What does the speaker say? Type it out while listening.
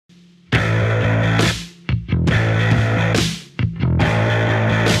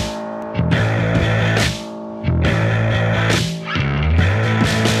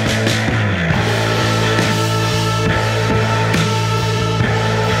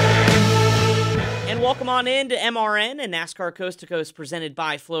welcome on in to MRN and NASCAR Coast to Coast presented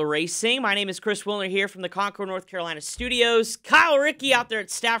by FloRacing. My name is Chris Wilner here from the Concord, North Carolina studios. Kyle Rickey out there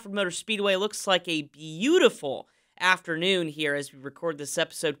at Stafford Motor Speedway. Looks like a beautiful afternoon here as we record this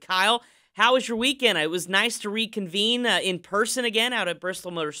episode. Kyle, how was your weekend? It was nice to reconvene in person again out at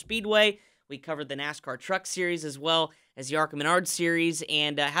Bristol Motor Speedway. We covered the NASCAR Truck Series as well as the Arca Menard Series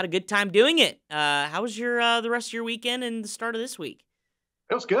and had a good time doing it. How was your the rest of your weekend and the start of this week?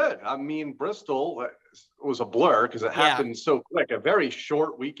 It was good. I mean, Bristol was a blur because it happened so quick. A very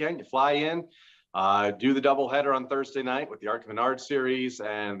short weekend. You fly in, do the doubleheader on Thursday night with the Arca Menard Series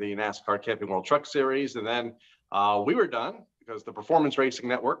and the NASCAR Camping World Truck Series. And then we were done because the Performance Racing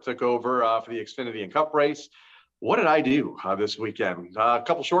Network took over for the Xfinity and Cup race. What did I do this weekend? A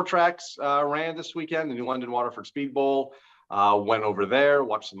couple short tracks ran this weekend, the New London Waterford Speed Bowl. Went over there,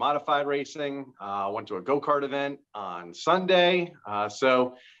 watched some modified racing, went to a go-kart event on Sunday.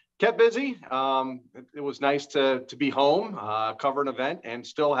 So kept busy. It was nice to be home, cover an event, and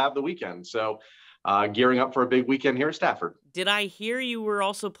still have the weekend. So gearing up for a big weekend here at Stafford. Did I hear you were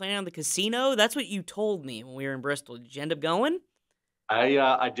also planning on the casino? That's what you told me when we were in Bristol. Did you end up going?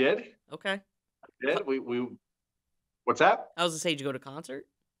 I did. Okay. I did. We what's that? I was going to say, did you go to concert?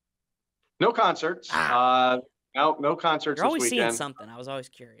 No concerts. No concerts You're always this weekend. seeing something. I was always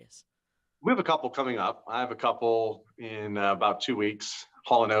curious. We have a couple coming up. I have a couple in about 2 weeks.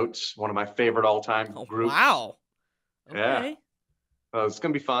 Hall & Oates, one of my favorite all-time groups. Wow. Okay. Yeah. It's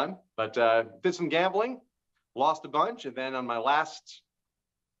going to be fun. But did some gambling, lost a bunch, and then on my last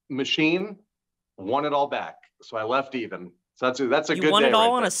machine, won it all back. So I left even. So that's a good day. You won it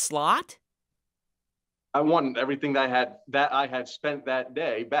all right on there. a slot? I won everything that I had spent that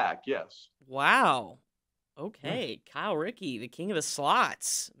day back, yes. Wow. Okay, Kyle Rickey, the king of the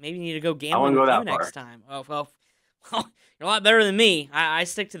slots. Maybe you need to go gambling go with you that next far. time. Oh, well, you're a lot better than me. I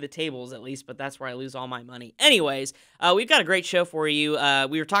stick to the tables at least, but that's where I lose all my money. Anyways, we've got a great show for you.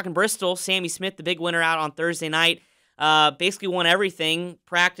 We were talking Bristol. Sammy Smith, the big winner out on Thursday night, basically won everything.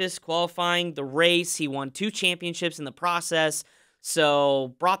 Practice, qualifying, the race. He won 2 championships in the process.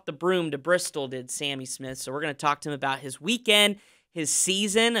 So brought the broom to Bristol, did Sammy Smith. So we're going to talk to him about his weekend, his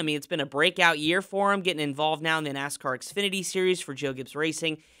season. I mean, it's been a breakout year for him, getting involved now in the NASCAR Xfinity Series for Joe Gibbs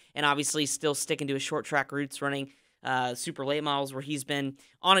Racing, and obviously still sticking to his short track roots, running super late models where he's been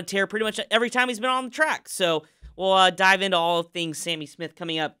on a tear pretty much every time he's been on the track. So we'll dive into all things Sammy Smith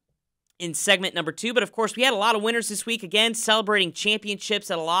coming up in segment number 2. But of course, we had a lot of winners this week, again, celebrating championships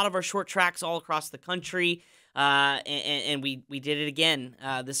at a lot of our short tracks all across the country. And we did it again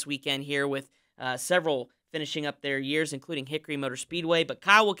this weekend here with several finishing up their years, including Hickory Motor Speedway. But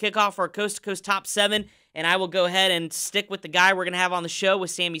Kyle will kick off our coast-to-coast top 7, and I will go ahead and stick with the guy we're going to have on the show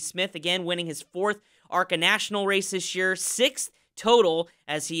with Sammy Smith, again, winning his 4th ARCA National race this year, 6th total,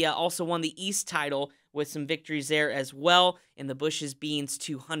 as he also won the East title with some victories there as well in the Bush's Beans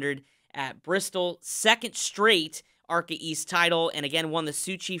 200 at Bristol. 2nd straight ARCA East title, and again won the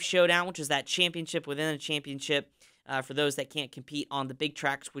Sioux Chief Showdown, which is that championship within a championship for those that can't compete on the big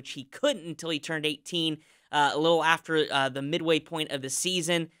tracks, which he couldn't until he turned 18, a little after the midway point of the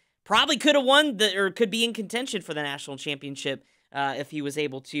season. Probably could have won or could be in contention for the national championship if he was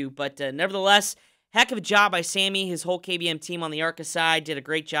able to, but nevertheless, heck of a job by Sammy. His whole KBM team on the ARCA side did a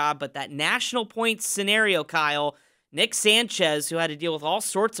great job, but that national points scenario, Kyle, Nick Sanchez, who had to deal with all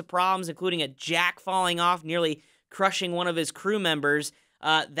sorts of problems, including a jack falling off, nearly crushing one of his crew members.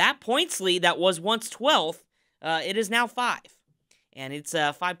 That points lead that was once 12th, it is now 5. And it's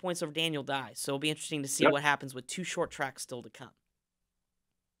 5 points over Daniel Dye. So it'll be interesting to see what happens with 2 short tracks still to come.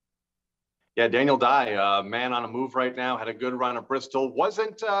 Yeah, Daniel Dye, man on a move right now, had a good run at Bristol.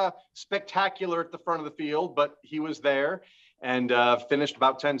 Wasn't spectacular at the front of the field, but he was there and finished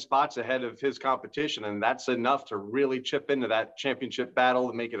about 10 spots ahead of his competition. And that's enough to really chip into that championship battle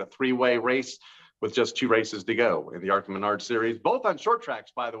and make it a 3-way race with just 2 races to go in the Arca Menard Series, both on short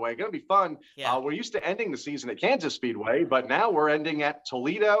tracks, by the way. Going to be fun. Yeah. We're used to ending the season at Kansas Speedway, but now we're ending at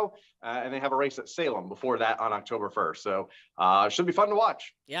Toledo, and they have a race at Salem before that on October 1st. So should be fun to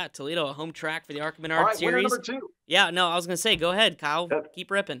watch. Yeah, Toledo, a home track for the Arca Menard All right, Series. winner number 2. Yeah, no, I was going to say, go ahead, Kyle. Yep.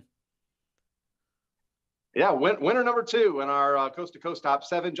 Keep ripping. Yeah, winner number 2 in our coast-to-coast top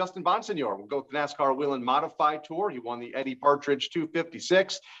 7, Justin Bonsignor will go with the NASCAR Whelen Modified Tour. He won the Eddie Partridge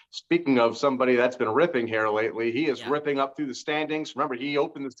 256. Speaking of somebody that's been ripping here lately, he is ripping up through the standings. Remember, he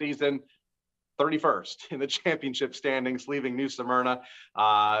opened the season 31st in the championship standings, leaving New Smyrna.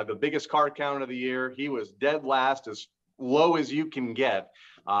 The biggest car count of the year. He was dead last as low as you can get.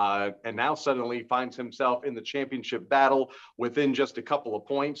 And now suddenly finds himself in the championship battle within just a couple of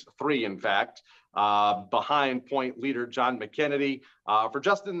points, 3 in fact, behind point leader John McKennedy. For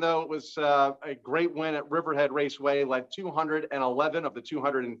Justin, though, it was a great win at Riverhead Raceway, led 211 of the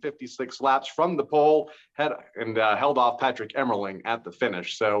 256 laps from the pole, held off Patrick Emmerling at the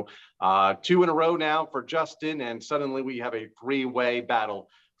finish. So 2 in a row now for Justin, and suddenly we have a 3-way battle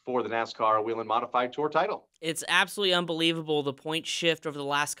for the NASCAR Whelen Modified Tour title. It's absolutely unbelievable, the point shift over the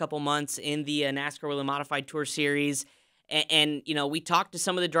last couple months in the NASCAR Whelen Modified Tour Series. And, you know, we talked to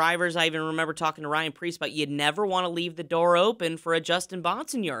some of the drivers. I even remember talking to Ryan Preece about you'd never want to leave the door open for a Justin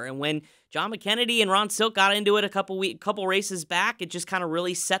Bonsignor. And when John McKennedy and Ron Silk got into it a couple races back, it just kind of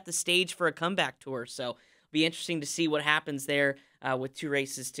really set the stage for a comeback tour. So it'll be interesting to see what happens there with 2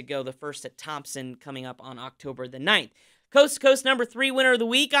 races to go. The first at Thompson coming up on October the 9th. Coast to Coast number 3 winner of the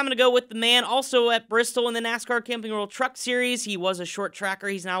week. I'm going to go with the man also at Bristol in the NASCAR Camping World Truck Series. He was a short tracker.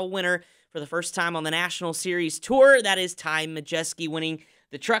 He's now a winner for the first time on the National Series Tour. That is Ty Majeski winning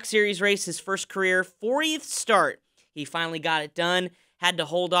the Truck Series race, his first career 40th start. He finally got it done. Had to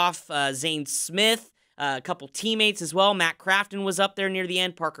hold off Zane Smith, a couple teammates as well. Matt Crafton was up there near the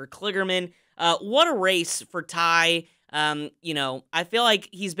end, Parker Kligerman. What a race for Ty. You know, I feel like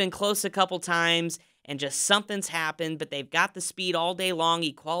he's been close a couple times, and just something's happened, but they've got the speed all day long.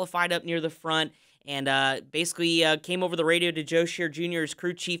 He qualified up near the front and basically came over the radio to Joe Scheer Jr., his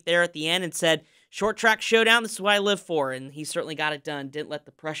crew chief there at the end, and said, short track showdown, this is what I live for. And he certainly got it done, didn't let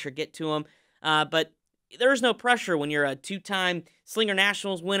the pressure get to him. But there's no pressure when you're a 2-time Slinger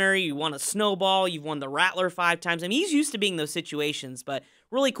Nationals winner. You won a Snowball. You've won the Rattler 5 times. I mean, he's used to being in those situations, but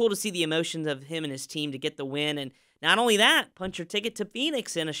really cool to see the emotions of him and his team to get the win. And not only that, punch your ticket to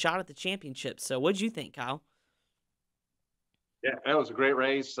Phoenix and a shot at the championship. So what'd you think, Kyle? Yeah, that was a great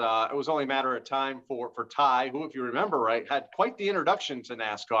race. It was only a matter of time for Ty, who, if you remember right, had quite the introduction to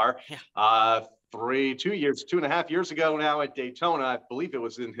NASCAR. Yeah. 2.5 years ago now at Daytona. I believe it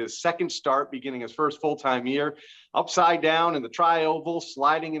was in his second start, beginning his first full-time year. Upside down in the tri-oval,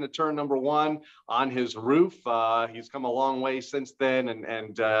 sliding into turn number 1 on his roof. He's come a long way since then,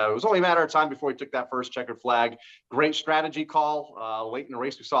 and it was only a matter of time before he took that first checkered flag. Great strategy call late in the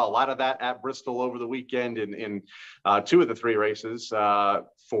race. We saw a lot of that at Bristol over the weekend in 2 of the 3 races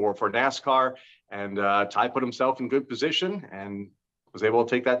for NASCAR. And Ty put himself in good position and was able to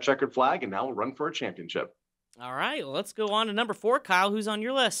take that checkered flag, and now will run for a championship. All right, well, let's go on to number 4. Kyle, who's on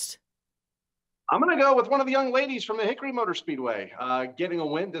your list? I'm going to go with one of the young ladies from the Hickory Motor Speedway, getting a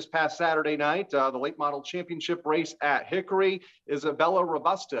win this past Saturday night, the late model championship race at Hickory. Isabella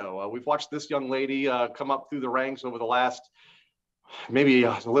Robusto. We've watched this young lady come up through the ranks over the last maybe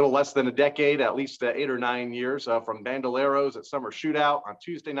a little less than a decade, at least 8 or 9 years, from Bandoleros at Summer Shootout on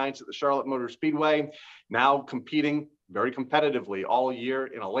Tuesday nights at the Charlotte Motor Speedway, now competing very competitively all year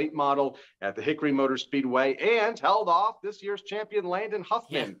in a late model at the Hickory Motor Speedway, and held off this year's champion Landon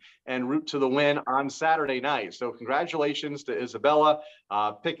Huffman en route to the win on Saturday night. So congratulations to Isabella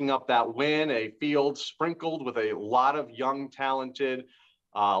picking up that win, a field sprinkled with a lot of young, talented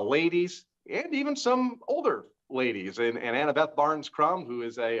ladies and even some older ladies, and Annabeth Barnes-Crum, who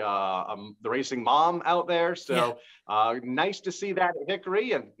is the racing mom out there. So nice to see that at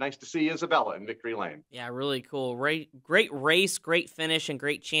Hickory, and nice to see Isabella in Victory Lane. Yeah, really cool. Great race, great finish, and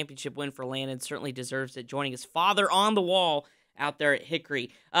great championship win for Landon. Certainly deserves it, joining his father on the wall out there at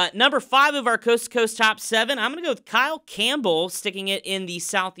Hickory. Number 5 of our Coast to Coast top 7, I'm going to go with Kyle Campbell, sticking it in the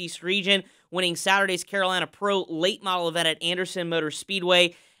Southeast region, winning Saturday's Carolina Pro late model event at Anderson Motor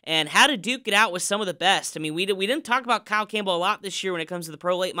Speedway, and how to duke it out with some of the best. I mean, we didn't talk about Kyle Campbell a lot this year when it comes to the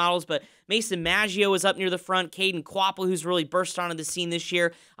pro late models, but Mason Maggio was up near the front. Caden Quapple, who's really burst onto the scene this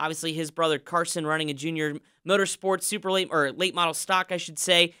year. Obviously, his brother Carson running a junior motorsports super late, or late model stock, I should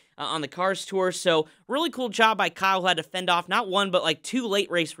say, on the Cars Tour. So really cool job by Kyle, who had to fend off not one, but like 2 late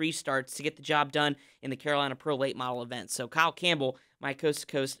race restarts to get the job done in the Carolina Pro late model event. So Kyle Campbell, my Coast to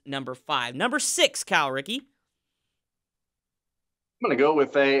Coast number 5. Number 6, Kyle, Rickey. I'm going to go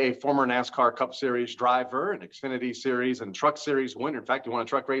with a former NASCAR Cup Series driver, an Xfinity Series and Truck Series winner. In fact, he won a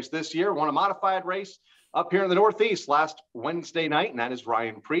truck race this year, won a modified race up here in the Northeast last Wednesday night, and that is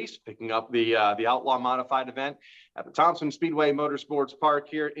Ryan Preece, picking up the Outlaw Modified event at the Thompson Speedway Motorsports Park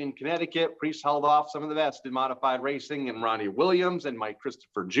here in Connecticut. Preece held off some of the best in modified racing, and Ronnie Williams and Mike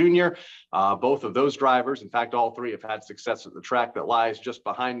Christopher Jr. Both of those drivers, in fact, all 3 have had success at the track that lies just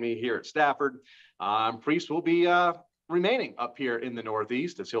behind me here at Stafford. Preece will be remaining up here in the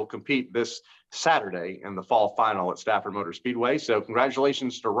Northeast as he'll compete this Saturday in the fall final at Stafford Motor Speedway. So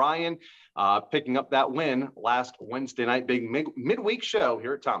congratulations to Ryan picking up that win last Wednesday night, big midweek show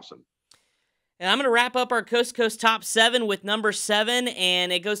here at Thompson. And I'm going to wrap up our Coast to Coast top 7 with number 7,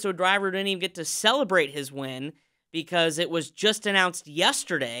 and it goes to a driver who didn't even get to celebrate his win because it was just announced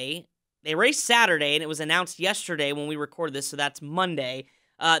yesterday. They raced Saturday, and it was announced yesterday when we recorded this, so that's Monday,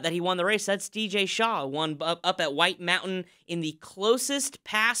 that he won the race. That's DJ Shaw, won up at White Mountain in the closest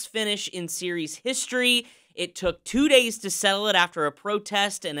pass finish in series history. It took 2 days to settle it after a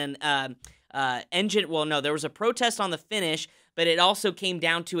protest and an engine. Well, no, there was a protest on the finish, but it also came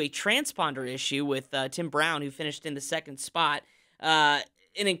down to a transponder issue with Tim Brown, who finished in the second spot. An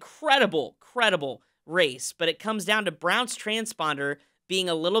incredible race, but it comes down to Brown's transponder being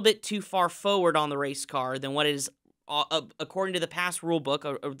a little bit too far forward on the race car than what is according to the past rule book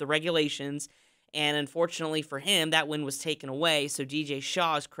or the regulations. And unfortunately for him, that win was taken away, so DJ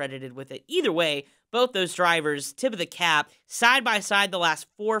Shaw is credited with it. Either way, both those drivers, tip of the cap, side by side the last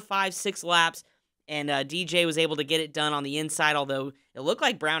 4, 5, 6 laps, and DJ was able to get it done on the inside, although it looked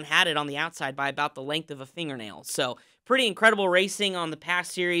like Brown had it on the outside by about the length of a fingernail. So pretty incredible racing on the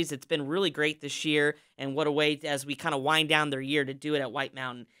past series. It's been really great this year, and what a way as we kind of wind down their year to do it at White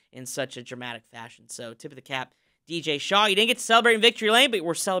Mountain in such a dramatic fashion. So tip of the cap, DJ Shaw. You didn't get to celebrate in Victory Lane, but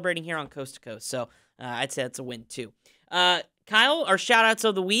we're celebrating here on Coast to Coast, so I'd say that's a win too. Kyle, our shout-outs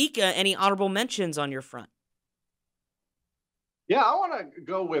of the week, any honorable mentions on your front? Yeah, I want to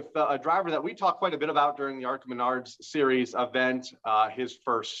go with a driver that we talked quite a bit about during the Arca Menards Series event, his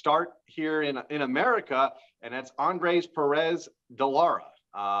first start here in America, and that's Andres Perez de Lara.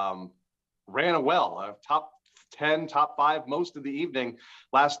 Ran well, top 10, top 5 most of the evening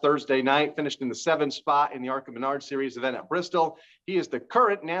last Thursday night, finished in the 7th spot in the Arca Menards Series event at Bristol. He is the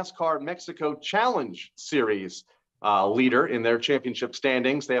current NASCAR Mexico Challenge Series leader in their championship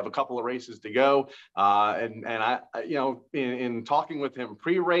standings. They have a couple of races to go. And I, in talking with him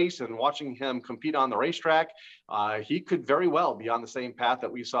pre-race and watching him compete on the racetrack, he could very well be on the same path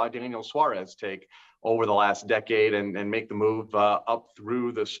that we saw Daniel Suarez take over the last decade and make the move up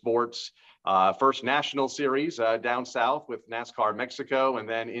through the sports. First national series down south with NASCAR Mexico, and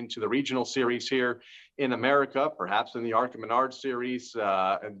then into the regional series here in America, perhaps in the Arca Menards Series,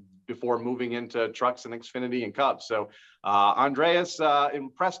 before moving into trucks and Xfinity and Cup. So Andreas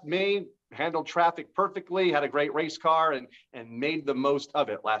impressed me, handled traffic perfectly, had a great race car, and made the most of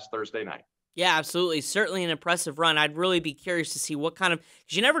it last Thursday night. Yeah, absolutely. Certainly an impressive run. I'd really be curious to see what kind of,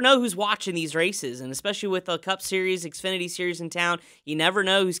 because you never know who's watching these races, and especially with a Cup Series, Xfinity Series in town, you never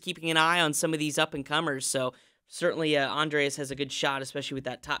know who's keeping an eye on some of these up-and-comers. So certainly Andreas has a good shot, especially with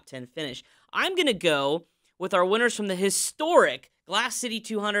that top 10 finish. I'm going to go with our winners from the historic Glass City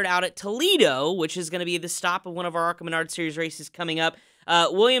 200 out at Toledo, which is going to be the stop of one of our Arca Menards Series races coming up.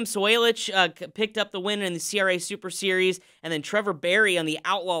 William Sawalich picked up the win in the CRA Super Series, and then Trevor Berry on the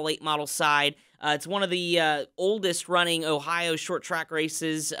Outlaw late model side. It's one of the oldest running Ohio short track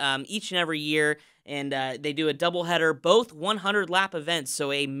races each and every year, and they do a doubleheader, both 100-lap events,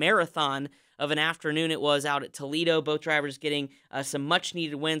 so a marathon of an afternoon it was out at Toledo. Both drivers getting some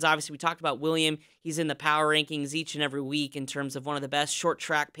much-needed wins. Obviously, we talked about William. He's in the power rankings each and every week in terms of one of the best short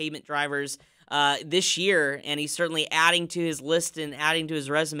track pavement drivers this year, and he's certainly adding to his list and adding to his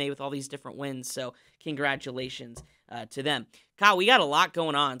resume with all these different wins, so congratulations to them. Kyle, we got a lot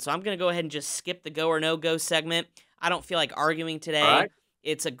going on, so I'm going to go ahead and just skip the go or no-go segment. I don't feel like arguing today. All right.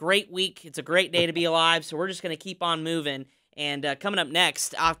 It's a great week. It's a great day to be alive, so we're just going to keep on moving. And coming up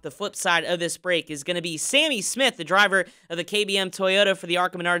next, off the flip side of this break, is going to be Sammy Smith, the driver of the KBM Toyota for the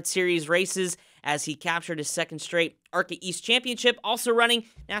Arca Menards Series races, as he captured his second straight Arca East Championship, also running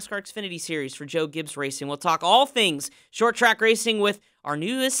NASCAR Xfinity Series for Joe Gibbs Racing. We'll talk all things short track racing with our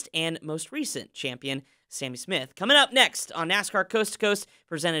newest and most recent champion, Sammy Smith. Coming up next on NASCAR Coast to Coast,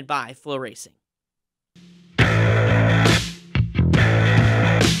 presented by FloRacing.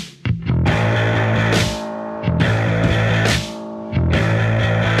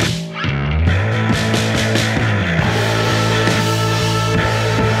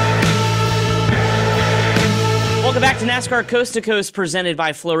 Welcome back to NASCAR Coast to Coast, presented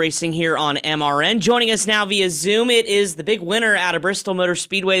by FloRacing here on MRN. Joining us now via Zoom, it is the big winner out of Bristol Motor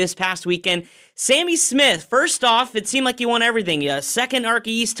Speedway this past weekend, Sammy Smith. First off, it seemed like you won everything. Second Arca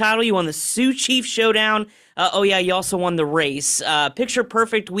East title, you won the Sioux Chief Showdown. You also won the race. Picture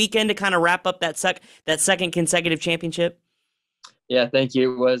perfect weekend to kind of wrap up that second consecutive championship. Yeah, thank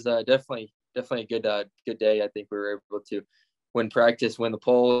you. It was definitely a good day. I think we were able to win practice, win the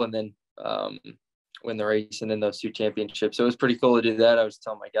pole, and then win the race, and then those 2 championships. So it was pretty cool to do that. I was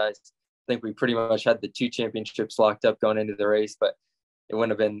telling my guys, I think we pretty much had the 2 championships locked up going into the race, but it wouldn't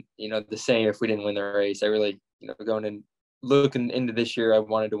have been, the same if we didn't win the race. I really, going and looking into this year, I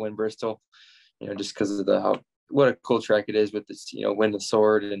wanted to win Bristol, just because of what a cool track it is with this, win the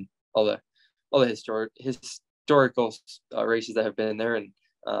sword and all the the historical races that have been there, and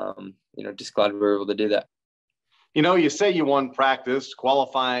just glad we were able to do that. You say you won practice,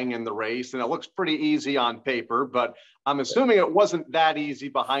 qualifying in the race, and it looks pretty easy on paper, but I'm assuming it wasn't that easy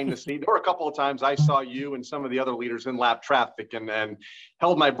behind the scenes. There were a couple of times I saw you and some of the other leaders in lap traffic and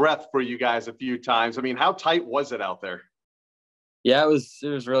held my breath for you guys a few times. I mean, how tight was it out there? Yeah, it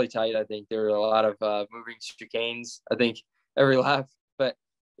was really tight. I think there were a lot of moving chicanes, I think, every lap. But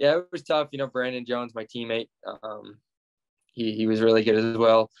yeah, it was tough. Brandon Jones, my teammate, he was really good as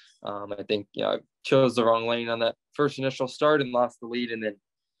well. I think, I chose the wrong lane on that first initial start and lost the lead. And then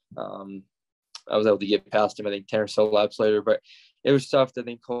I was able to get past him, I think, 10 or so laps later. But it was tough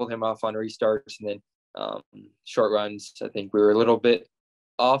to, hold him off on restarts. And then short runs, I think we were a little bit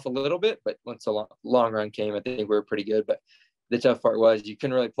off a little bit. But once the long run came, I think we were pretty good. But the tough part was you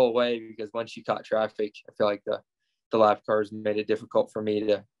couldn't really pull away because once you caught traffic, I feel like the lap cars made it difficult for me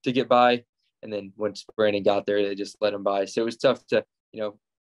to get by. And then once Brandon got there, they just let him by. So it was tough to,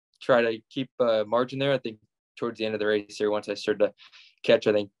 try to keep a margin there. I think towards the end of the race here, once I started to catch,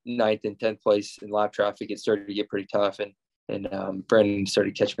 I think 9th and 10th place in lap traffic, it started to get pretty tough. And Brandon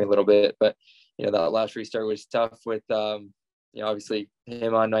started catching me a little bit. But, that last restart was tough with, obviously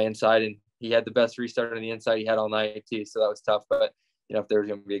him on my inside, and he had the best restart on the inside he had all night too. So that was tough. But, if there was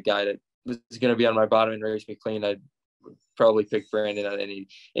going to be a guy that was going to be on my bottom and race me clean, I'd probably pick Brandon on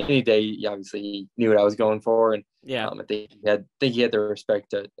any day. Obviously he knew what I was going for. And yeah, I think he had the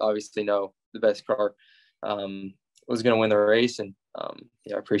respect to obviously know the best car was going to win the race. And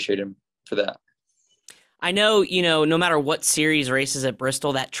I appreciate him for that. I know, no matter what series races at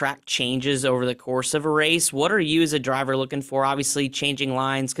Bristol, that track changes over the course of a race. What are you as a driver looking for? Obviously changing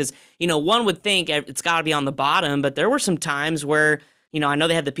lines, because, one would think it's got to be on the bottom, but there were some times where, I know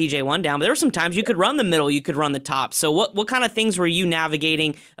they had the PJ1 down, but there were some times you could run the middle, you could run the top. So what kind of things were you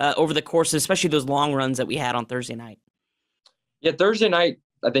navigating over the course, especially those long runs that we had on Thursday night? Yeah, Thursday night,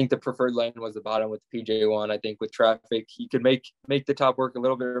 I think the preferred lane was the bottom with the PJ1. I think with traffic, you could make the top work a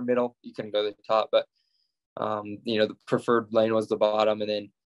little bit or middle. You couldn't go to the top, but the preferred lane was the bottom. And then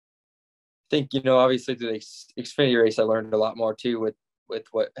I think, obviously through the Xfinity race, I learned a lot more too with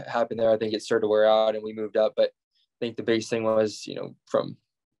what happened there. I think it started to wear out and we moved up, but I think the biggest thing was, it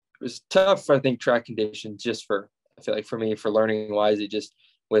was tough, I think, track conditions I feel like for me, for learning wise, it just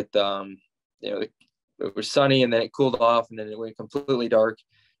with, it was sunny and then it cooled off and then it went completely dark.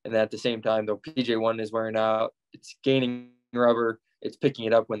 And then at the same time, the PJ1 is wearing out, it's gaining rubber, it's picking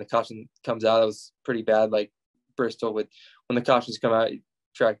it up when the caution comes out. It was pretty bad, like Bristol when the cautions come out,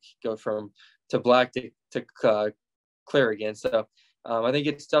 track go to black to clear again. So I think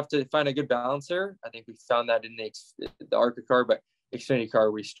it's tough to find a good balance there. I think we found that in the Arca car, but Xfinity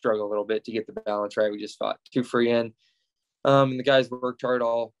car, we struggle a little bit to get the balance right. We just fought too free in. And the guys worked hard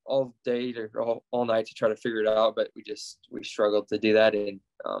all day or all night to try to figure it out, but we struggled to do that, and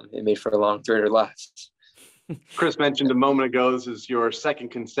it made for a long 300 laps. Chris mentioned a moment ago, this is your second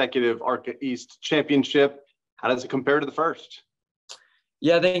consecutive Arca East championship. How does it compare to the first?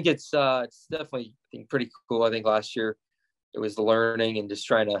 Yeah, I think it's definitely pretty cool. I think last year it was the learning and just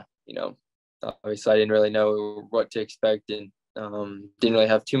trying to, obviously I didn't really know what to expect and didn't really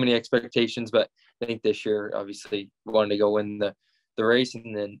have too many expectations, but I think this year, obviously wanted to go win the race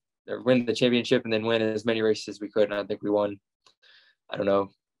and then win the championship and then win as many races as we could. And I think we won, I don't know,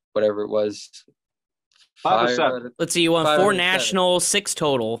 whatever it was. 5 or 7. Let's see, you won 4 national, 6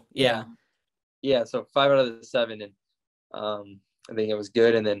 total. Yeah. Yeah. So 5 out of the 7. And I think it was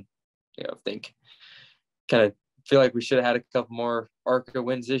good. And then, I think kind of feel like we should have had a couple more Arca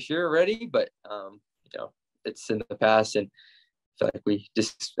wins this year already, but it's in the past, and I feel like we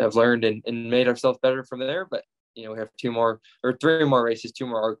just have learned and made ourselves better from there. But we have 3 more races, 2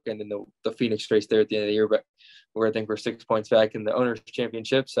 more Arca, and then the Phoenix race there at the end of the year. But I think we're 6 points back in the owners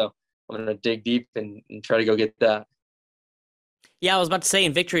championship, so I'm gonna dig deep and try to go get that. Yeah, I was about to say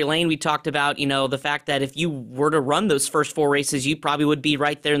in Victory Lane, we talked about, the fact that if you were to run those first 4 races, you probably would be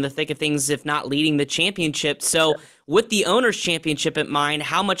right there in the thick of things, if not leading the championship. So with the Owners' Championship in mind,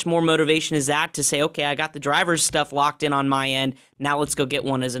 how much more motivation is that to say, okay, I got the driver's stuff locked in on my end, now let's go get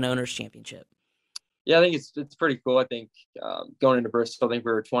one as an Owners' Championship? Yeah, I think it's pretty cool. I think going into Bristol, I think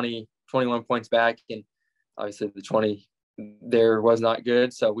we were 21 points back, and obviously the 20 there was not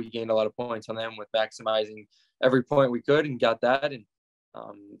good. So we gained a lot of points on them with maximizing every point we could and got that. And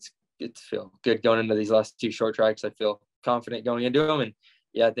it's good to feel good going into these last 2 short tracks. I feel confident going into them. And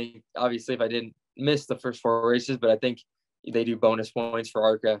yeah, I think obviously if I didn't miss the first 4 races, but I think they do bonus points for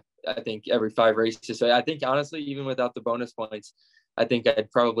Arca, I think every 5 races. So I think honestly, even without the bonus points, I think I'd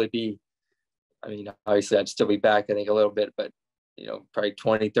probably be, obviously I'd still be back, I think a little bit, but probably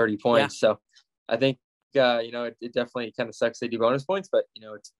 20, 30 points. Yeah. So I think, it definitely kind of sucks they do bonus points, but,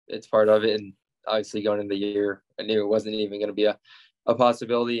 it's part of it. And obviously going into the year, I knew it wasn't even going to be a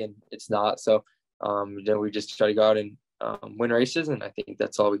possibility, and it's not. So, we just try to go out and win races, and I think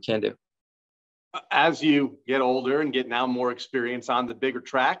that's all we can do. As you get older and get now more experience on the bigger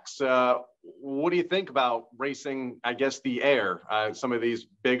tracks, what do you think about racing, I guess, the air, some of these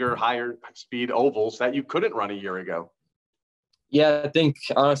bigger, higher speed ovals that you couldn't run a year ago? Yeah, I think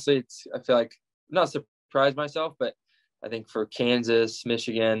honestly, I feel like I'm not surprised myself, but I think for Kansas,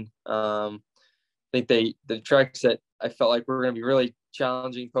 Michigan, I think the tracks that I felt like were going to be really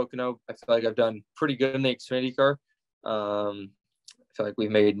challenging, Pocono, I feel like I've done pretty good in the Xfinity car. I feel like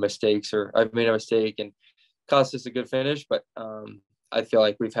we've made mistakes, or I've made a mistake and cost us a good finish, but I feel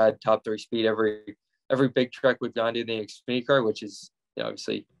like we've had top 3 speed every big track we've gone to in the Xfinity car, which is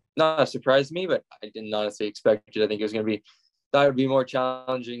obviously not a surprise to me, but I didn't honestly expect it. I think it was going to be, thought it would be more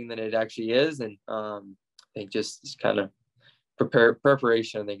challenging than it actually is, and I think just kind of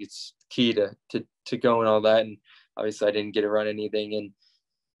preparation. I think it's key to go and all that, and obviously I didn't get to run anything in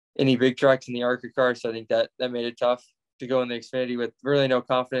any big tracks in the Arca car, so I think that made it tough to go in the Xfinity with really no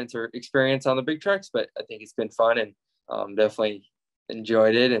confidence or experience on the big tracks, but I think it's been fun, and definitely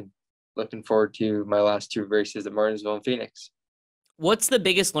enjoyed it, and looking forward to my last 2 races at Martinsville and Phoenix. What's the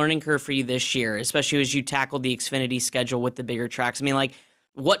biggest learning curve for you this year, especially as you tackled the Xfinity schedule with the bigger tracks? I mean, like,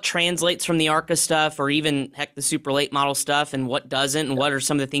 what translates from the Arca stuff, or even heck, the super late model stuff, and what doesn't, and what are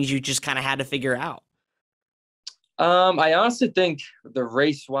some of the things you just kind of had to figure out? I honestly think the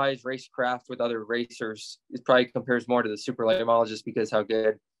racecraft with other racers, it probably compares more to the super late model, just because how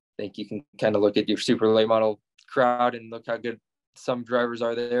good. I think you can kind of look at your super late model crowd and look how good some drivers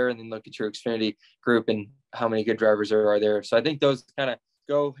are there, and then look at your Xfinity group and how many good drivers are there. So I think those kind of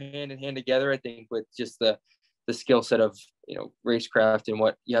go hand in hand together. I think with just the skill set of racecraft and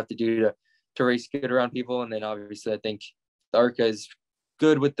what you have to do to race good around people, and then obviously I think the Arca is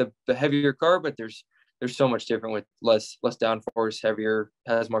good with the heavier car, but there's so much different with less downforce, heavier,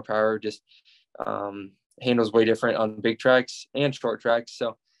 has more power, just handles way different on big tracks and short tracks.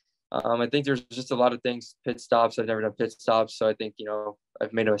 So I think there's just a lot of things. Pit stops, I've never done pit stops, so I think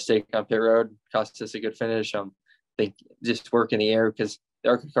I've made a mistake on pit road, cost us a good finish. I think just work in the air, because the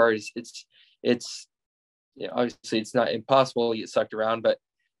Arca car is it's obviously it's not impossible to get sucked around, but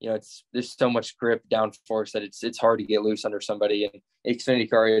there's so much grip downforce that it's hard to get loose under somebody. And Xfinity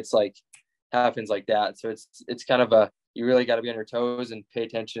car, it's like happens like that. So it's kind of you really got to be on your toes and pay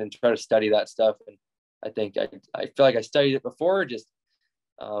attention and try to study that stuff. And I think I feel like I studied it before, just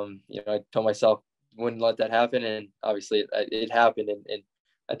I told myself wouldn't let that happen, and obviously it happened. And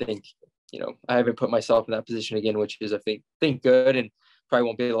I think I haven't put myself in that position again, which is I think good, and probably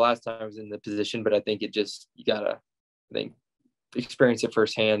won't be the last time I was in the position. But I think you gotta experience it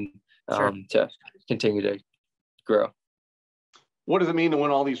firsthand to continue to grow. What does it mean to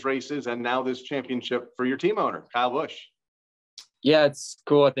win all these races and now this championship for your team owner, Kyle Busch? Yeah, it's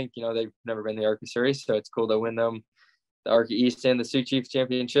cool. I think, they've never been in the Arca series, so it's cool to win them, the Arca East and the Sioux Chiefs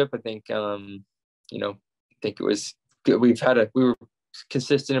championship. I think, I think it was good. We were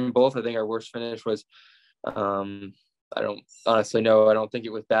consistent in both. I think our worst finish was, I don't honestly know. I don't think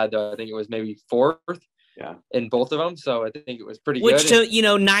it was bad though. I think it was maybe 4th. Yeah. In both of them. So I think it was pretty good. Which to,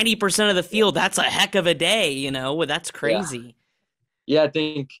 90% of the field, that's a heck of a day, that's crazy. Yeah, I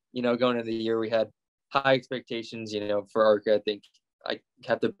think, going into the year, we had high expectations, for Arca. I think I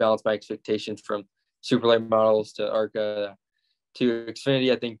have to balance my expectations from super late models to Arca to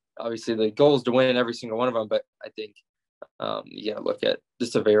Xfinity. I think obviously the goal is to win every single one of them, but I think you got to look at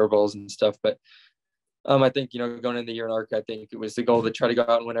just the variables and stuff. But I think, going into the year in Arca, I think it was the goal to try to go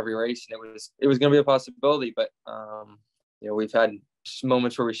out and win every race, and it was going to be a possibility. But, we've had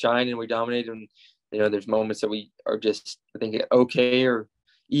moments where we shine and we dominate, and, there's moments that we are just, I think, okay or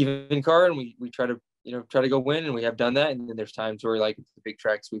even car, and we try to go win, and we have done that. And then there's times where, like, the big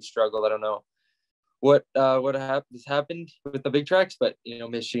tracks, we've struggled. I don't know what has happened with the big tracks, but,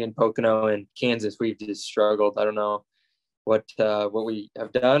 Michigan, Pocono, and Kansas, we've just struggled. I don't know what we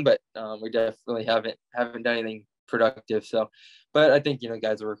have done, but we definitely haven't done anything productive. So, but I think,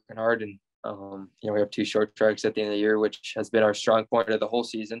 guys are working hard, and, we have 2 short tracks at the end of the year, which has been our strong point of the whole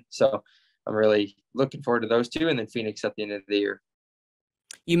season. So I'm really looking forward to those 2, and then Phoenix at the end of the year.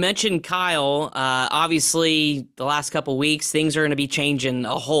 You mentioned Kyle. Obviously, the last couple of weeks, things are going to be changing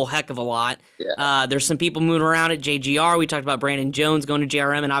a whole heck of a lot. Yeah. There's some people moving around at JGR. We talked about Brandon Jones going to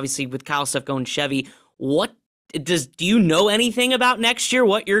JRM, and obviously with Kyle stuff going to Chevy. Do you know anything about next year,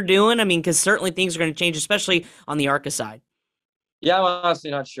 what you're doing? I mean, because certainly things are going to change, especially on the Arca side. Yeah, I'm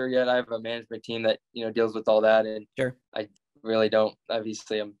honestly not sure yet. I have a management team that, deals with all that, and sure. I really don't.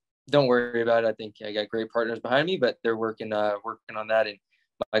 Obviously, I'm don't worry about it. I think I got great partners behind me, but they're working on that. And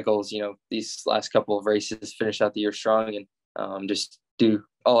my goal is, these last couple of races, finish out the year strong and just do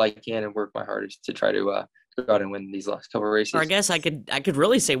all I can and work my hardest to try to go out and win these last couple of races. Or I guess I could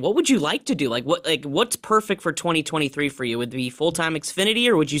really say, what would you like to do? What's perfect for 2023 for you? Would it be full-time Xfinity,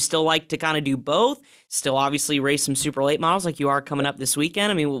 or would you still like to kind of do both? Still obviously race some super late models like you are coming up this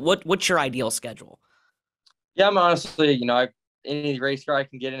weekend? I mean, what's your ideal schedule? Yeah, I'm honestly, any race car I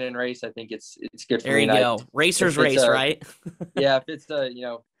can get in and race, I think it's good for me. There you go. Racers race, right? Yeah, if it's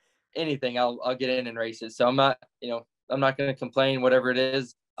anything, I'll get in and race it. So I'm not going to complain, whatever it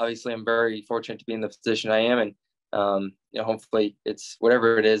is. Obviously, I'm very fortunate to be in the position I am, and hopefully it's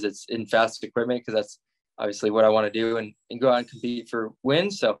whatever it is, it's in fast equipment, because that's obviously what I want to do and go out and compete for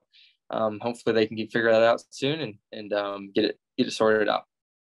wins. So hopefully they can figure that out soon and get it sorted out.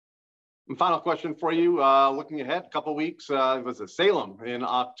 And final question for you, looking ahead, a couple of weeks, it was Salem in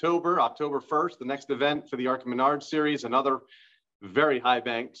October 1st, the next event for the Arca Menard Series, another very high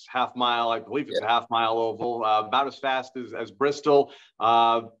banks, half mile. I believe it's a half mile oval, about as fast as Bristol.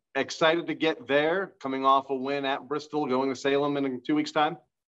 Excited to get there, coming off a win at Bristol, going to Salem in 2 weeks' time?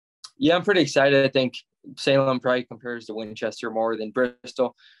 Yeah, I'm pretty excited. I think Salem probably compares to Winchester more than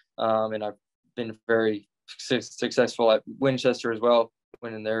Bristol. And I've been very successful at Winchester as well,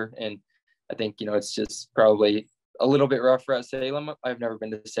 winning there. And I think, it's just probably a little bit rougher at Salem. I've never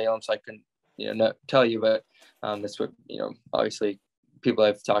been to Salem, so I couldn't, not tell you, but that's what, obviously people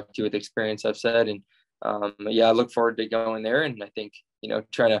I've talked to with experience have said. And yeah, I look forward to going there. And I think,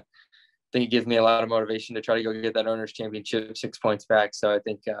 it gives me a lot of motivation to try to go get that owners championship 6 points back. So I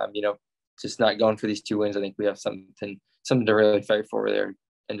think, just not going for these 2 wins, I think we have something to really fight for there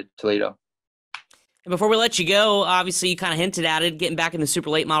in Toledo. And before we let you go, obviously you kind of hinted at it, getting back in the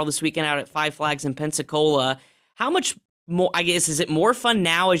super late model this weekend out at Five Flags in Pensacola. How much more, I guess, is it more fun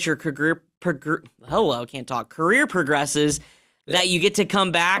now as your career progresses that you get to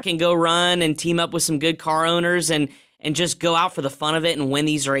come back and go run and team up with some good car owners and just go out for the fun of it and win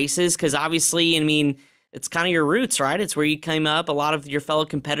these races? Because obviously, I mean, it's kind of your roots, right? It's where you came up. A lot of your fellow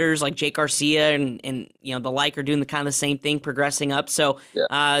competitors like Jake Garcia and the like are doing the kind of the same thing, progressing up. So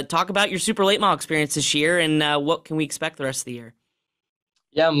talk about your super late model experience this year and what can we expect the rest of the year?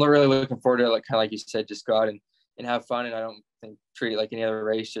 Yeah, I'm really looking forward to it. Like you said, just go out and have fun. And I don't think treat it like any other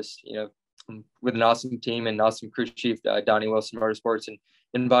race, just, with an awesome team and awesome crew chief, Donnie Wilson Motorsports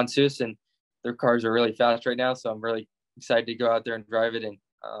in Von Suss, and their cars are really fast right now. So I'm really excited to go out there and drive it. And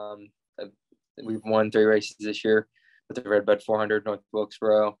we've won 3 races this year with the Red Bud 400, North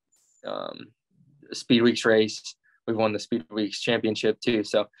Wilkesboro, Speed Weeks race. We've won the Speed Weeks championship too.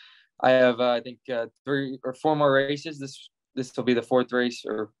 So I have, I think, 3 or 4 more races. This will be the 4th race,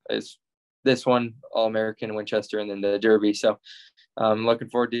 or is this one, All-American, Winchester, and then the Derby. So I'm looking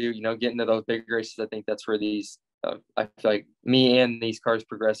forward to, getting to those big races. I think that's where these, I feel like me and these cars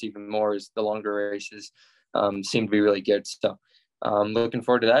progress even more as the longer races seem to be really good. So I'm looking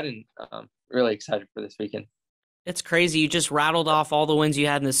forward to that, and really excited for this weekend. It's crazy. You just rattled off all the wins you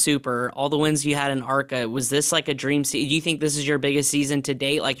had in the Super, all the wins you had in Arca. Was this like a dream season? Do you think this is your biggest season to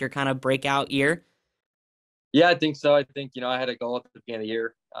date, like your kind of breakout year? Yeah, I think so. I think, I had a goal at the beginning of the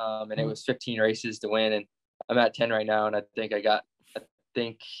year, and it was 15 races to win, and I'm at 10 right now, and I think I got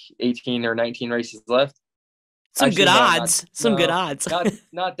 18 or 19 races left. Some good odds.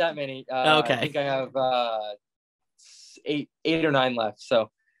 Not that many. Okay. I think I have 8 or 9 left.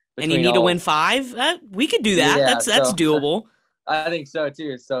 So, and you need to win 5? We could do that. Yeah, that's doable. I think so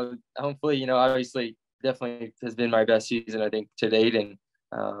too. So hopefully, obviously, definitely has been my best season, I think, to date, and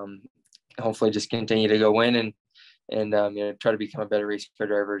hopefully just continue to go win and try to become a better race car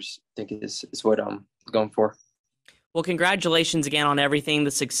driver. I think is what I'm going for. Well, congratulations again on everything,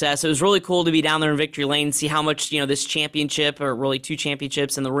 the success. It was really cool to be down there in victory lane and see how much, this championship, or really 2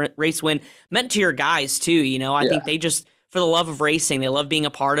 championships and the race win, meant to your guys too. I think they just, for the love of racing, they love being a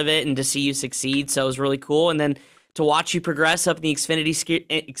part of it and to see you succeed. So it was really cool. And then to watch you progress up in the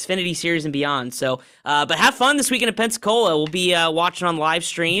Xfinity Series and beyond. So, but have fun this weekend at Pensacola. We'll be watching on live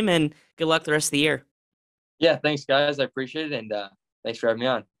stream, and good luck the rest of the year. Yeah, thanks, guys. I appreciate it, and thanks for having me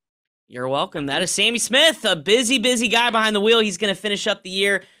on. You're welcome. That is Sammy Smith, a busy guy behind the wheel. He's going to finish up the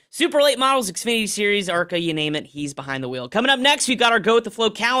year. Super Late Models, Xfinity Series, Arca, you name it, he's behind the wheel. Coming up next, we've got our Go With The Flow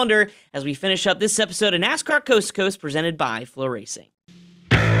calendar as we finish up this episode of NASCAR Coast to Coast presented by FloRacing.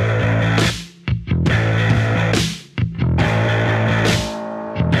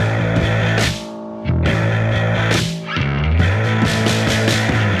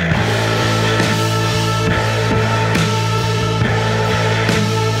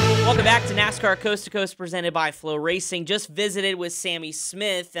 NASCAR NASCAR Coast to Coast presented by FloRacing. Just visited with Sammy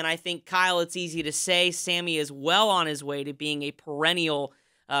Smith, and I think, Kyle, it's easy to say Sammy is well on his way to being a perennial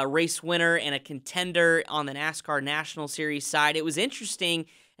race winner and a contender on the NASCAR National Series side. It was interesting,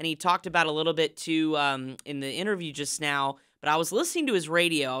 and he talked about a little bit too in the interview just now, but I was listening to his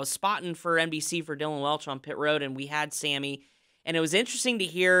radio. I was spotting for NBC for Dylan Welch on pit road, and we had Sammy, and it was interesting to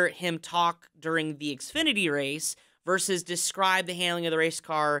hear him talk during the Xfinity race versus describe the handling of the race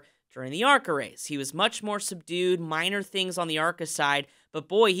car during the Arca race. He was much more subdued, minor things on the Arca side, but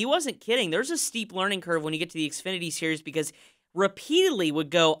boy, he wasn't kidding. There's a steep learning curve when you get to the Xfinity series because repeatedly would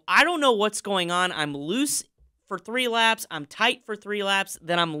go, I don't know what's going on. I'm loose for 3 laps, I'm tight for 3 laps,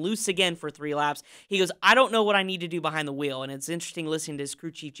 then I'm loose again for 3 laps. He goes, I don't know what I need to do behind the wheel. And it's interesting listening to his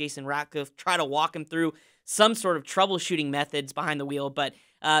crew chief, Jason Ratcliffe, try to walk him through some sort of troubleshooting methods behind the wheel. But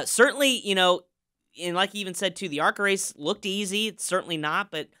certainly, you know, and like he even said too, the Arca race looked easy. It's certainly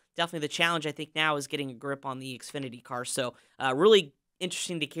not, but definitely the challenge I think now is getting a grip on the Xfinity car. So really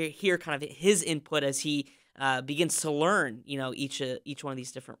interesting to hear kind of his input as he begins to learn, you know, each one of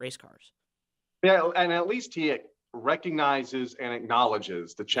these different race cars. Yeah, and at least he recognizes and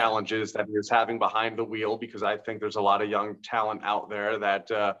acknowledges the challenges that he is having behind the wheel, because I think there's a lot of young talent out there that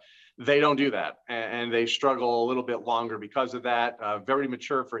they don't do that, and they struggle a little bit longer because of that. Very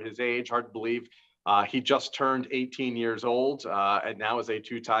mature for his age, hard to believe. He just turned 18 years old and now is a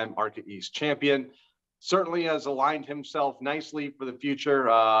 2-time Arca East champion. Certainly has aligned himself nicely for the future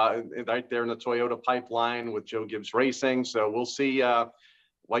right there in the Toyota pipeline with Joe Gibbs Racing. So we'll see,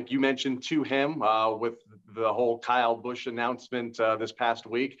 like you mentioned to him with the whole Kyle Busch announcement this past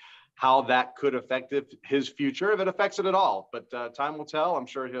week, how that could affect his future, if it affects it at all. But time will tell. I'm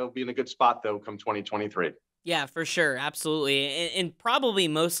sure he'll be in a good spot, though, come 2023. Yeah, for sure. Absolutely. And probably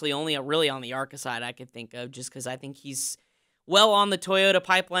mostly only really on the Arca side I could think of, just because I think he's well on the Toyota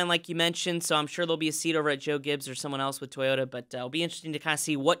pipeline, like you mentioned. So I'm sure there'll be a seat over at Joe Gibbs or someone else with Toyota. But it'll be interesting to kind of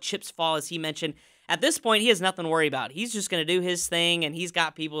see what chips fall, as he mentioned. At this point, he has nothing to worry about. He's just going to do his thing, and he's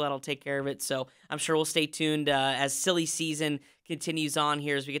got people that'll take care of it. So I'm sure we'll stay tuned as silly season continues on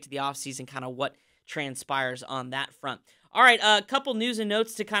here as we get to the offseason, kind of what transpires on that front. All right, a couple news and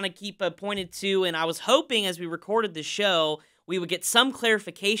notes to kind of keep pointed to, and I was hoping as we recorded the show, we would get some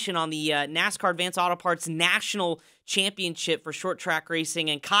clarification on the NASCAR Advanced Auto Parts National Championship for short track racing.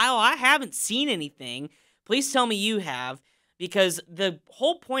 And Kyle, I haven't seen anything. Please tell me you have, because the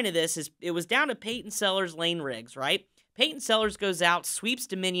whole point of this is it was down to Peyton Sellers, Lane Riggs, right? Peyton Sellers goes out, sweeps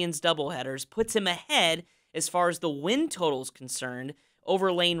Dominion's doubleheaders, puts him ahead as far as the win total is concerned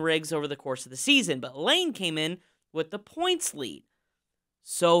over Lane Riggs over the course of the season. But Lane came in with the points lead.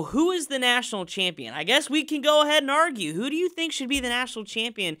 So who is the national champion? I guess we can go ahead and argue. Who do you think should be the national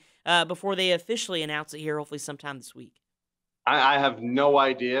champion before they officially announce it here, hopefully sometime this week? I have no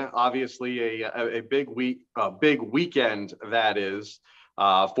idea. Obviously, a big weekend that is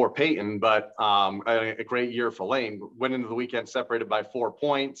for Peyton, but a great year for Lane. Went into the weekend separated by 4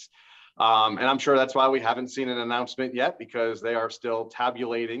 points. And I'm sure that's why we haven't seen an announcement yet, because they are still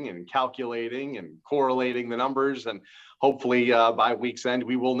tabulating and calculating and correlating the numbers. And hopefully by week's end,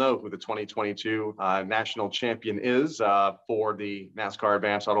 we will know who the 2022 national champion is for the NASCAR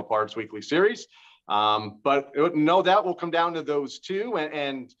Advanced Auto Parts Weekly Series. But no doubt will come down to those two.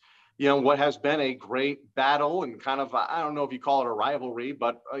 And you know, what has been a great battle and kind of, I don't know if you call it a rivalry,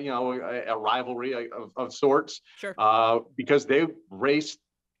 but, you know, a rivalry of sorts. Sure. Because they raced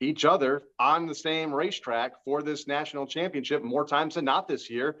each other on the same racetrack for this national championship more times than not this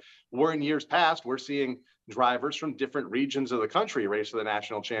year. Where in years past, we're seeing drivers from different regions of the country race for the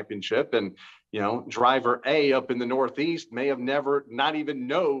national championship. And, you know, driver A up in the Northeast may have not even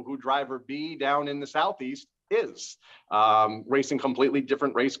know who driver B down in the Southeast is. Racing completely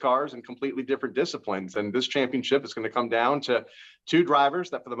different race cars and completely different disciplines. And this championship is going to come down to 2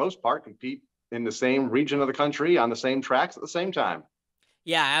 drivers that for the most part compete in the same region of the country on the same tracks at the same time.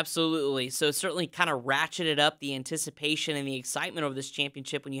 Yeah, absolutely. So certainly kind of ratcheted up the anticipation and the excitement over this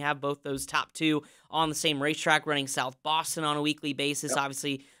championship when you have both those top 2 on the same racetrack running South Boston on a weekly basis. Yep.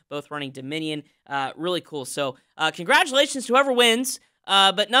 Obviously, both running Dominion. Really cool. So congratulations to whoever wins.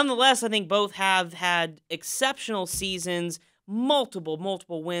 But nonetheless, I think both have had exceptional seasons, multiple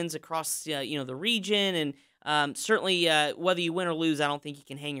wins across the region. And certainly whether you win or lose, I don't think you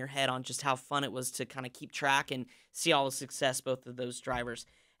can hang your head on just how fun it was to kind of keep track and see all the success both of those drivers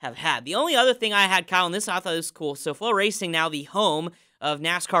have had. The only other thing I had, Kyle, and this I thought this was cool. So FloRacing, now the home of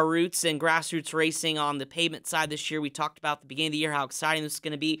NASCAR roots and grassroots racing on the pavement side this year. We talked about at the beginning of the year how exciting this is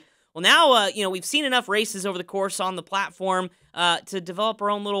going to be. Well, now, we've seen enough races over the course on the platform to develop our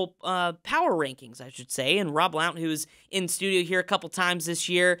own little power rankings, I should say. And Rob Lount, who's in studio here a couple times this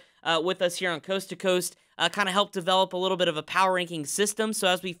year with us here on Coast to Coast, kind of helped develop a little bit of a power ranking system. So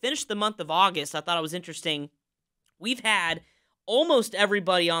as we finish the month of August, I thought it was interesting. We've had almost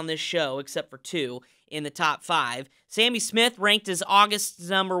everybody on this show, except for 2, in the top 5. Sammy Smith ranked as August's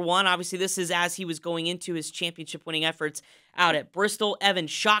number 1. Obviously, this is as he was going into his championship-winning efforts out at Bristol. Evan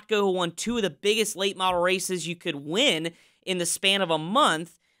Shotko, who won 2 of the biggest late-model races you could win in the span of a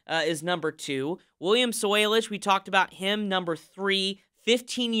month, is number 2. William Soalich, we talked about him, number 3.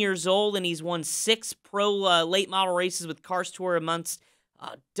 15 years old, and he's won 6 pro late-model races with Cars Tour amongst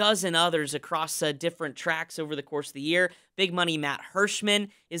a dozen others across different tracks over the course of the year. Big Money Matt Hirschman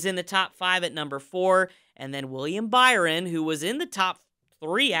is in the top 5 at number 4. And then William Byron, who was in the top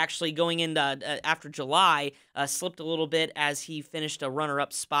 3 actually going into after July, slipped a little bit as he finished a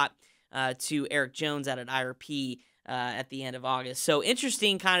runner-up spot to Eric Jones out at IRP at the end of August. So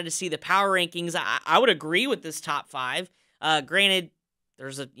interesting kind of to see the power rankings. I would agree with this top 5. Granted,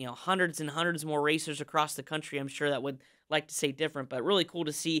 there's hundreds and hundreds more racers across the country, I'm sure, that would like to say different, but really cool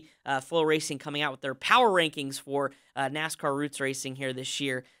to see FloRacing coming out with their power rankings for NASCAR Roots Racing here this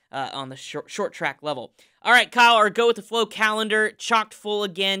year on the short track level. All right, Kyle, our Go With The Flow calendar, chocked full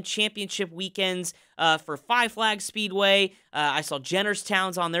again, championship weekends for Five Flags Speedway. I saw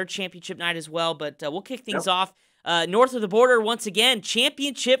Jennerstown's on their championship night as well, but we'll kick things off. North of the border, once again,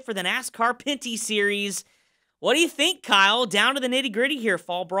 championship for the NASCAR Pinty Series. What do you think, Kyle? Down to the nitty-gritty here,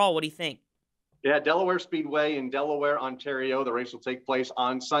 Fall Brawl. What do you think? Yeah, Delaware Speedway in Delaware, Ontario. The race will take place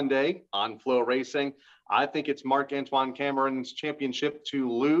on Sunday on FloRacing. I think it's Marc-Antoine Cameron's championship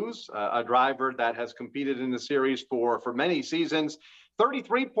to lose, a driver that has competed in the series for many seasons.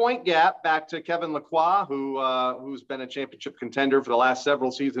 33-point gap back to Kevin Lacroix, who's been a championship contender for the last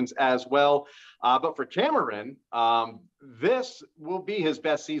several seasons as well. But for Cameron, this will be his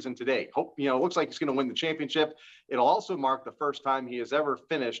best season to date. It looks like he's going to win the championship. It'll also mark the first time he has ever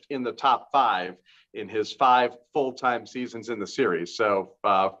finished in the top 5 in his 5 full-time seasons in the series. So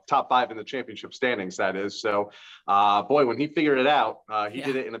top 5 in the championship standings, that is. So boy, when he figured it out, he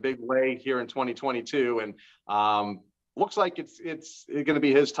did it in a big way here in 2022. And looks like it's going to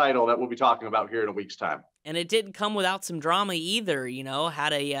be his title that we'll be talking about here in a week's time. And it didn't come without some drama either,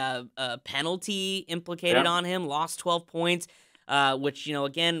 had a penalty implicated on him, lost 12 points, which,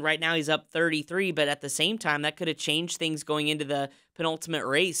 again, right now he's up 33, but at the same time, that could have changed things going into the penultimate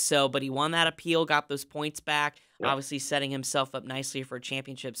race. But he won that appeal, got those points back, obviously setting himself up nicely for a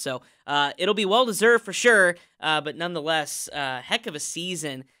championship. So it'll be well-deserved for sure, but nonetheless, heck of a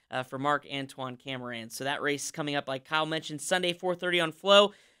season for Marc-Antoine Cameron. So that race is coming up, like Kyle mentioned, Sunday, 4:30 on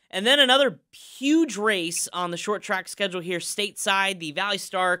Flow. And then another huge race on the short track schedule here stateside, the Valley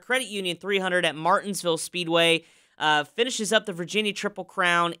Star Credit Union 300 at Martinsville Speedway finishes up the Virginia Triple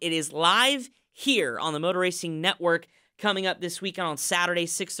Crown. It is live here on the Motor Racing Network coming up this weekend on Saturday,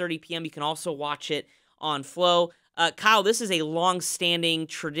 6:30 p.m. You can also watch it on Flow. Kyle, this is a long-standing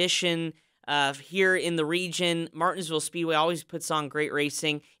tradition here in the region. Martinsville Speedway always puts on great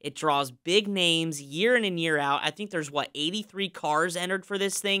racing. It draws big names year in and year out. I think there's, 83 cars entered for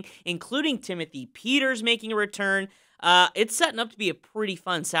this thing, including Timothy Peters making a return. It's setting up to be a pretty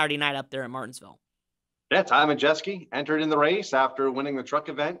fun Saturday night up there at Martinsville. Yeah, Ty Majeski entered in the race after winning the truck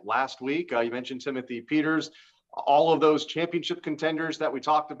event last week. You mentioned Timothy Peters. All of those championship contenders that we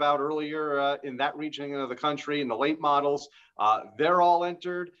talked about earlier in that region of the country, in the late models, they're all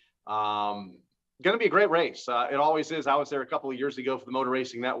entered. Going to be a great race. It always is. I was there a couple of years ago for the Motor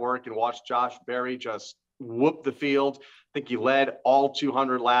Racing Network and watched Josh Berry just whoop the field. I think he led all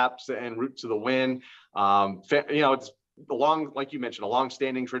 200 laps en route to the win. It's like you mentioned, a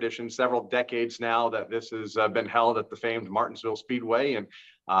long-standing tradition, several decades now that this has been held at the famed Martinsville Speedway, and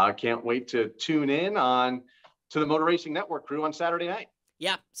can't wait to tune in to the Motor Racing Network crew on Saturday night.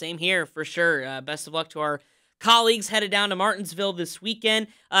 Yeah, same here for sure. Best of luck to our colleagues headed down to Martinsville this weekend.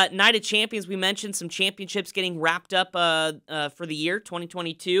 Night of Champions, we mentioned some championships getting wrapped up for the year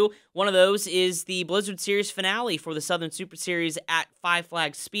 2022. One of those is the Blizzard Series finale for the Southern Super Series at Five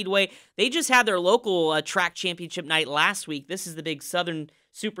Flags Speedway. They just had their local track championship night last week. This is the big Southern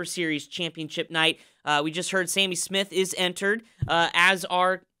Super Series championship night. We just heard Sammy Smith is entered, as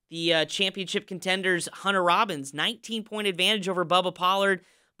are the championship contenders Hunter Robbins, 19-point advantage over Bubba Pollard.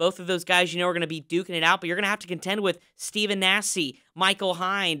 Both of those guys, are going to be duking it out, but you're going to have to contend with Stephen Nasse, Michael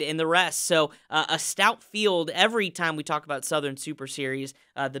Hind, and the rest. So a stout field every time we talk about Southern Super Series.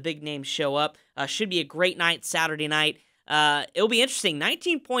 The big names show up. Should be a great night Saturday night. It'll be interesting.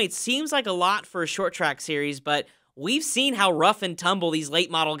 19 points seems like a lot for a short track series, but we've seen how rough and tumble these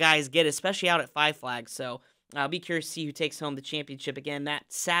late model guys get, especially out at Five Flags. So I'll be curious to see who takes home the championship again that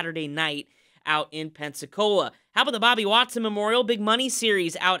Saturday night out in Pensacola. How about the Bobby Watson Memorial Big Money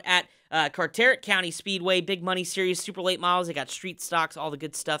Series out at Carteret County Speedway? Big Money Series, super late models. They got street stocks, all the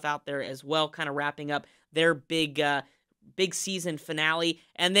good stuff out there as well, kind of wrapping up their big season finale.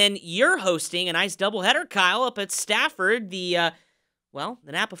 And then you're hosting a nice doubleheader, Kyle, up at Stafford. The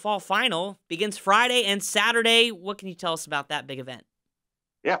Napa Fall Final begins Friday and Saturday. What can you tell us about that big event?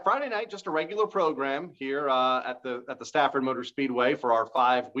 Yeah, Friday night, just a regular program here at the Stafford Motor Speedway for our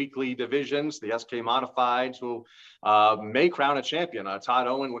 5 weekly divisions. The SK Modifieds will may crown a champion. Todd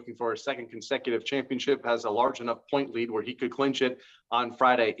Owen, looking for his 2nd consecutive championship, has a large enough point lead where he could clinch it on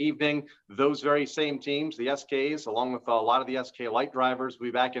Friday evening. Those very same teams, the SKs, along with a lot of the SK light drivers, will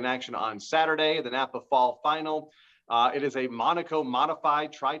be back in action on Saturday, the Napa Fall Final. It is a Monaco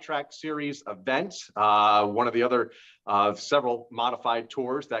Modified Tri-Track Series event, one of the other several modified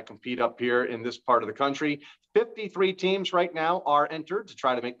tours that compete up here in this part of the country. 53 teams right now are entered to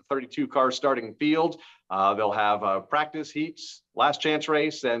try to make the 32-car starting field. They'll have practice heats, last chance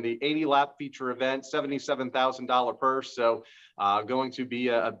race, and the 80-lap feature event, $77,000 purse. So going to be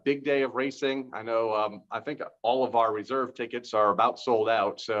a big day of racing. I know I think all of our reserve tickets are about sold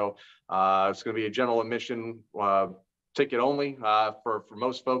out. So it's going to be a general admission ticket only for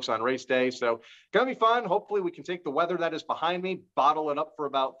most folks on race day. So going to be fun. Hopefully we can take the weather that is behind me, bottle it up for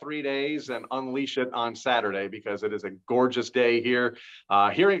about 3 days, and unleash it on Saturday, because it is a gorgeous day here.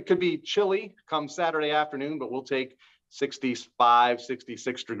 Here it could be chilly come Saturday afternoon, but we'll take 65,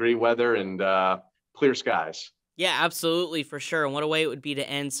 66 degree weather and clear skies. Yeah, absolutely, for sure. And what a way it would be to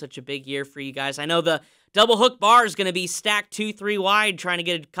end such a big year for you guys. I know the Double Hook Bar is going to be stacked 2-3 wide trying to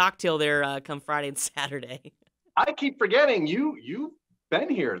get a cocktail there come Friday and Saturday. I keep forgetting you've been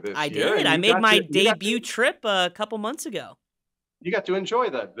here this year. I did. I made my debut trip a couple months ago. You got to enjoy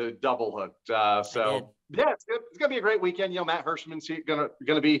the double hooked. Yeah, it's gonna be a great weekend. Matt Hirschman's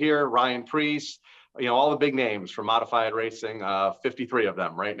gonna be here. Ryan Priest. All the big names from modified racing. 53 of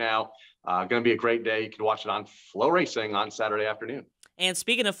them right now. Gonna be a great day. You can watch it on FloRacing on Saturday afternoon. And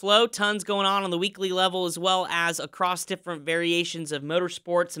speaking of Flo, tons going on the weekly level as well as across different variations of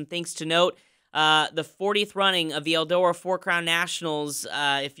motorsports. Some things to note. The 40th running of the Eldora 4 Crown Nationals.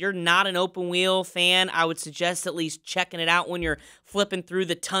 If you're not an open wheel fan, I would suggest at least checking it out when you're flipping through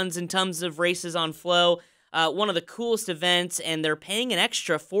the tons and tons of races on Flo. One of the coolest events, and they're paying an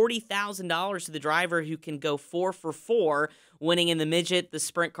extra $40,000 to the driver who can go 4 for 4, winning in the midget, the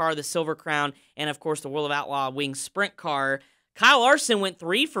sprint car, the Silver Crown, and of course the World of Outlaw Wings sprint car. Kyle Larson went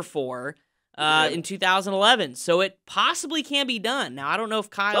 3 for 4. In 2011, so it possibly can be done. Now I don't know if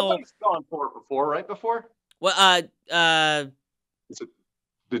Kyle. Somebody's gone 4 for 4 right before. Well,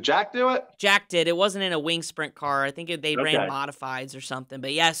 did Jack do it? Jack did. It wasn't in a wing sprint car. I think they ran modifieds or something.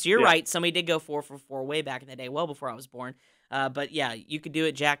 But yes, you're right. Somebody did go 4 for 4 way back in the day, well before I was born. But yeah, you could do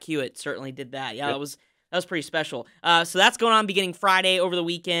it. Jack Hewitt certainly did that. Yeah, that was pretty special. So that's going on beginning Friday over the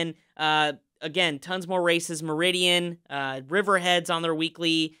weekend. Again, tons more races. Meridian, Riverhead's on their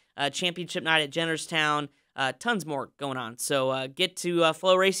weekly championship night at Jennerstown. Tons more going on. So get to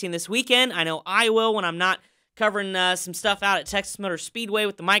FloRacing this weekend. I know I will when I'm not covering some stuff out at Texas Motor Speedway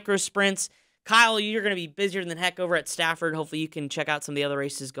with the micro sprints. Kyle, you're going to be busier than heck over at Stafford. Hopefully you can check out some of the other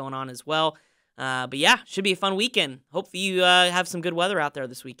races going on as well. But yeah, should be a fun weekend. Hopefully you have some good weather out there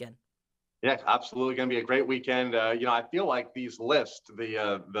this weekend. Yeah, absolutely. Going to be a great weekend. I feel like these lists,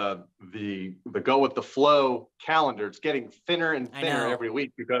 the go with the flow calendar, it's getting thinner and thinner every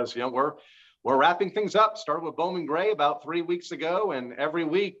week because, we're wrapping things up. Started with Bowman Gray about 3 weeks ago. And every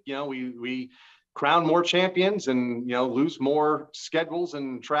week, we crown more champions and, lose more schedules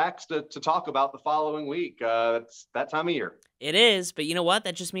and tracks to talk about the following week. It's that time of year. It is, but you know what?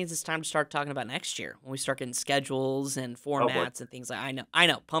 That just means it's time to start talking about next year when we start getting schedules and formats and things like that. I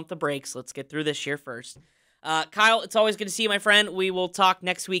know. Pump the brakes. Let's get through this year first. Kyle, it's always good to see you, my friend. We will talk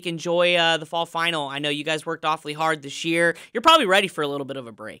next week. Enjoy the fall final. I know you guys worked awfully hard this year. You're probably ready for a little bit of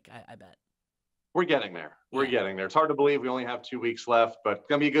a break, I bet. We're getting there. We're getting there. It's hard to believe we only have 2 weeks left, but it's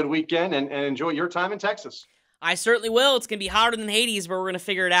going to be a good weekend and enjoy your time in Texas. I certainly will. It's going to be hotter than Hades, but we're going to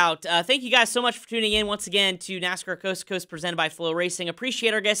figure it out. Thank you guys so much for tuning in once again to NASCAR Coast to Coast presented by FloRacing.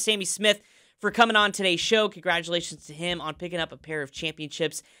 Appreciate our guest, Sammy Smith, for coming on today's show. Congratulations to him on picking up a pair of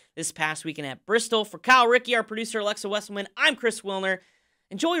championships this past weekend at Bristol. For Kyle, Rickey, our producer, Alexa Wesselman, I'm Chris Wilner.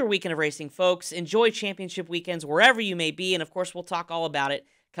 Enjoy your weekend of racing, folks. Enjoy championship weekends wherever you may be, and of course, we'll talk all about it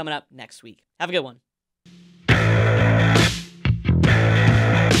coming up next week. Have a good one.